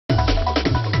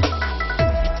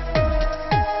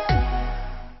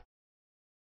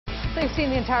seen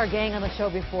the entire gang on the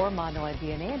show before,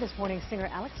 ManoaDNA, and this morning singer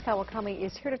Alex Kawakami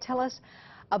is here to tell us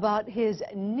about his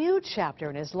new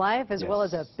chapter in his life, as well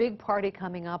as a big party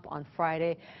coming up on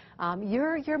Friday.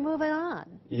 You're moving on.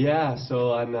 Yeah,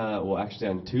 so on actually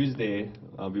on Tuesday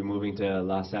I'll be moving to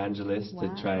Los Angeles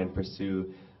to try and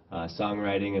pursue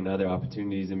songwriting and other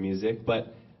opportunities in music.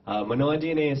 But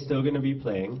ManoaDNA is still going to be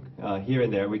playing here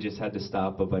and there. We just had to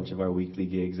stop a bunch of our weekly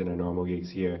gigs and our normal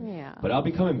gigs here. Yeah. But I'll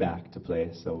be coming back to play,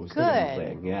 so we're still going to be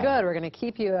playing. Yeah. Good. We're going to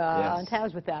keep you on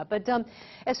tabs with that. But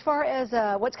as far as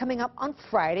what's coming up on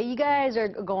Friday, you guys are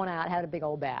going out, had a big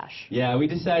old bash. Yeah, we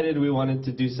decided we wanted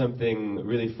to do something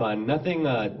really fun.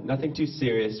 Nothing too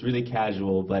serious, really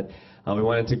casual, but we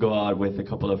wanted to go out with a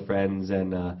couple of friends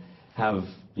and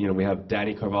we have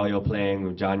Danny Carvalho playing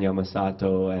with John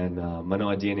Yamasato and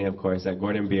ManoaDNA, of course, at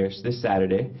Gordon Biersch this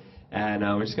Saturday. And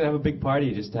we're just going to have a big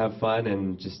party just to have fun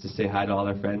and just to say hi to all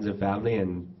our friends and family.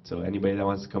 And so anybody that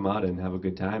wants to come out and have a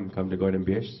good time, come to Gordon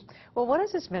Biersch. Well, what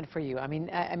has this meant for you? I mean,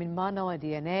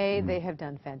 ManoaDNA, they have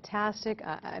done fantastic.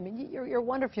 I mean, you're a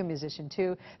wonderful musician,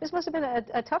 too. This must have been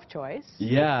a tough choice.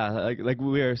 Yeah, like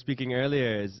we were speaking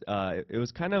earlier, it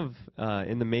was kind of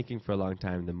in the making for a long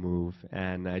time, the move.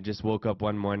 And I just woke up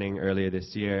one morning earlier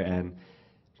this year and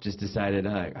just decided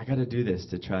I got to do this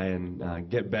to try and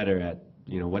get better at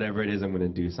whatever it is I'm going to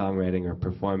do, songwriting or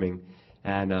performing.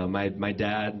 And both my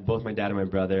dad and my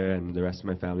brother and the rest of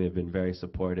my family have been very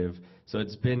supportive. So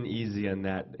it's been easy on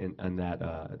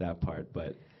that part,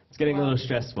 but it's getting a little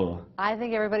stressful. I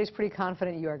think everybody's pretty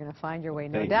confident you are going to find your way,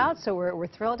 no doubt. So we're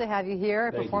thrilled to have you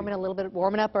here performing a little bit,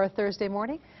 warming up our Thursday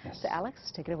morning. So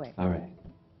Alex, take it away. All right.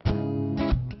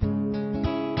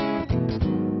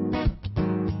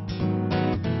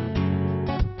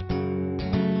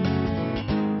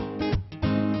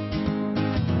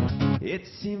 It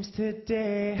seems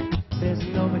today there's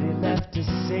nobody left to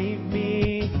save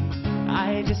me.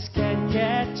 I just can't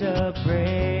catch a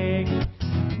break.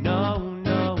 No,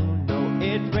 no, no.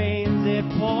 It rains, it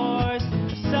pours,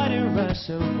 a sudden rush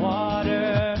of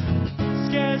water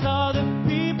scares all the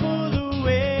people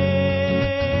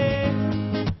away.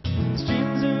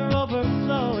 Streams are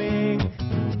overflowing,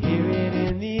 hear it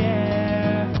in the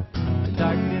air. The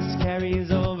darkness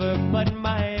carries over, but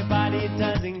my body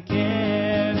doesn't care.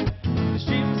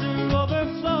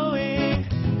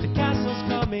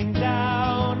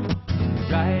 Down,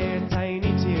 dry and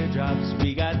tiny teardrops,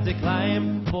 we got to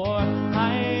climb for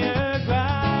higher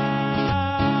ground.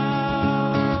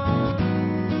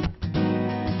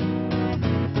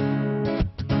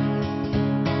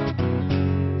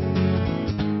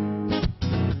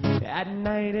 At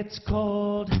night it's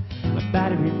cold, my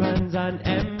battery runs on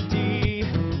empty.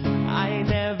 I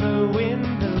never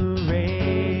win